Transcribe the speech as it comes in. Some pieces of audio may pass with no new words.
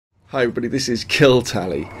Hi everybody, this is Kill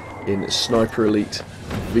Tally in Sniper Elite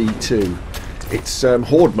V2. It's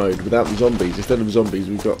Horde mode without the zombies. Instead of zombies,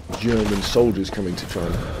 we've got German soldiers coming to try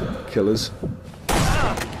and kill us.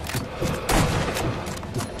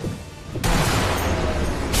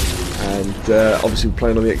 And obviously we're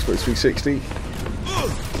playing on the Xbox 360.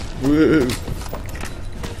 Woo!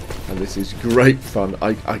 And this is great fun.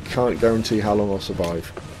 I can't guarantee how long I'll survive.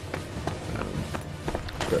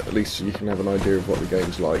 But at least you can have an idea of what the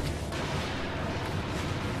game's like.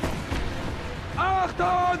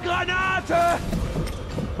 Achtung, Granate!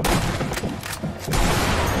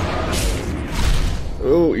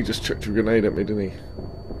 Oh, he just chucked a grenade at me, didn't he?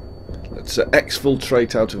 Let's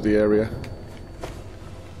exfiltrate out of the area.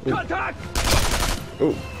 Contact!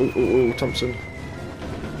 Oh, Thompson.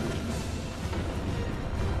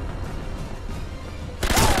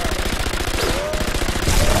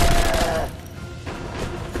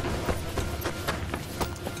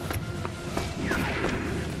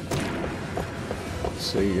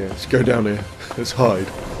 See, let's go down here. Let's hide.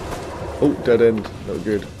 Oh, dead end. Not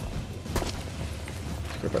good.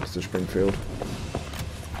 Let's go back to Springfield.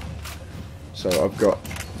 So I've got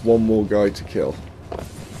one more guy to kill.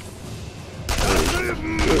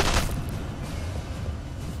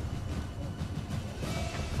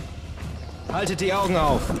 Haltet die Augen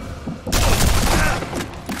auf!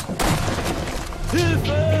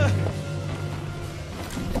 Hilfe!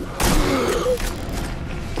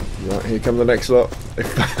 Right, here come the next lot.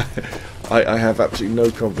 I have absolutely no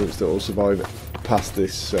confidence that we'll survive past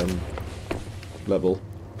this level.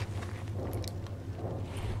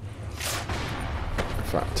 In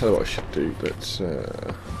fact, tell you what I should do. Let's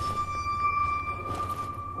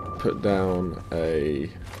put down a...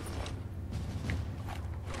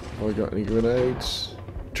 Have I got any grenades?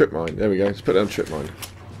 Trip mine. There we go. Let's put down trip mine.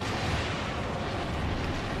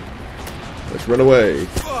 Let's run away.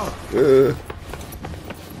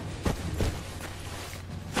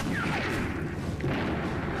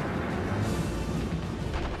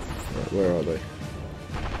 Where are they?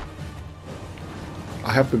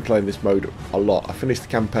 I have been playing this mode a lot. I finished the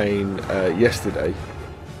campaign yesterday.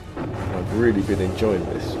 I've really been enjoying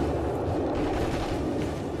this.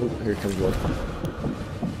 Oh, here comes one.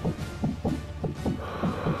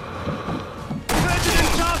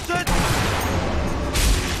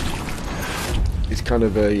 It's kind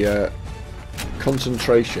of a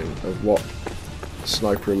concentration of what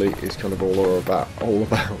Sniper Elite is kind of all about.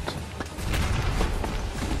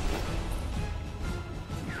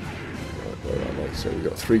 So we've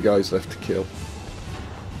got 3 guys left to kill.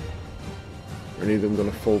 Are any of them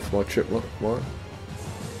going to fall for my trip mine?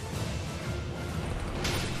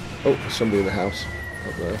 Oh, there's somebody in the house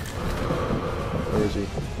up there. Where is he?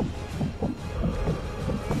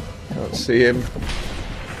 Can't see him.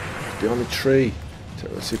 He's behind a tree.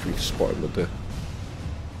 Let's see if we can spot him with the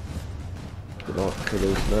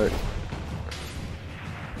binoculars. No.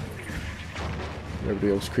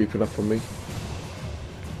 Nobody else creeping up on me.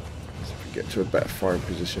 Get to a better firing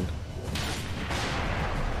position.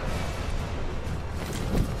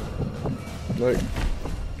 No.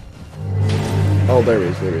 Oh, there he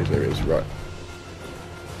is, right.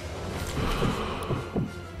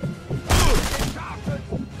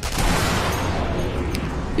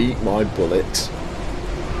 Eat my bullet.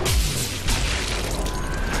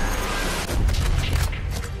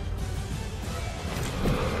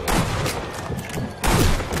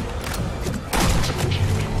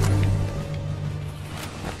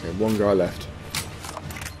 One guy left.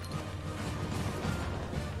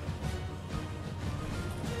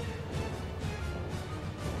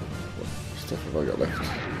 What stuff have I got left?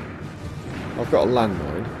 I've got a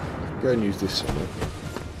landmine. I can go and use this somewhere.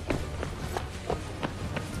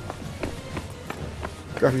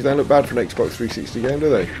 Graphics don't look bad for an Xbox 360 game, do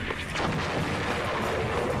they?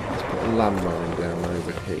 Let's put a landmine down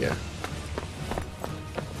over here.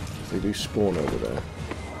 They do spawn over there.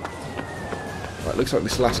 Right, looks like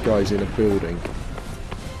this last guy's in a building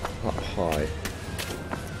up high.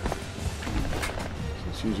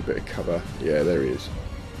 Let's use a bit of cover. Yeah, there he is.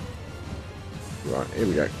 Right, here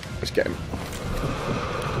we go. Let's get him.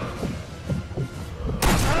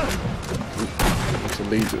 Need to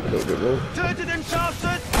leave it a little bit more.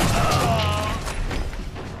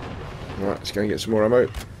 Right, let's go and get some more ammo.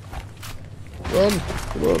 Run!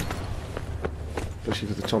 Come on. Especially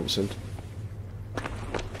for the Thompson.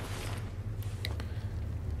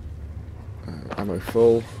 Ammo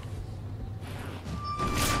full.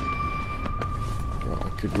 Right, I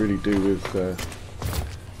could really do with.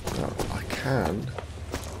 Well, I can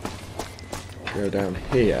go down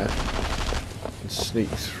here and sneak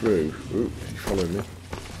through. Ooh, is he following me?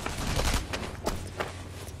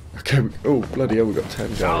 Okay, oh bloody hell, we've got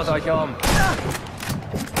 10 Schaut guys. euch um.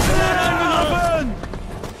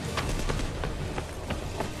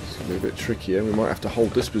 It's going to be a bit trickier. We might have to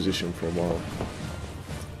hold this position for a while.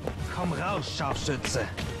 Komm raus, Scharfschütze.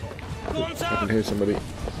 I can hear somebody.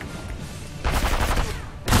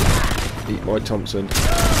 Eat my Thompson.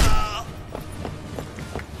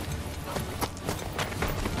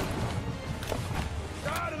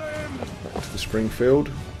 Back to the Springfield.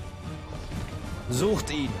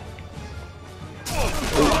 Sucht ihn.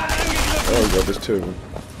 Oh god, there's two of them.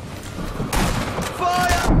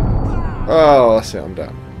 Oh, that's it, I'm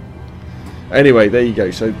down. Anyway, there you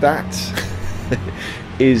go. So that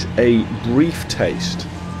is a brief taste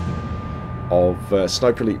of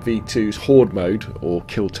Sniper Elite V2's Horde mode, or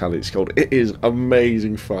Kill Tally it's called. It is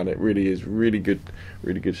amazing fun. It really is really good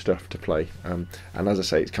stuff to play. And as I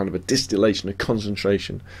say, it's kind of a distillation, a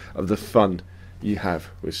concentration of the fun you have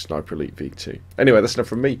with Sniper Elite V2. Anyway, that's enough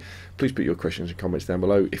from me. Please put your questions and comments down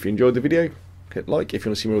below. If you enjoyed the video, hit like. If you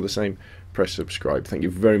want to see more of the same, press subscribe. Thank you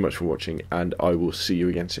very much for watching, and I will see you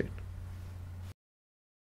again soon.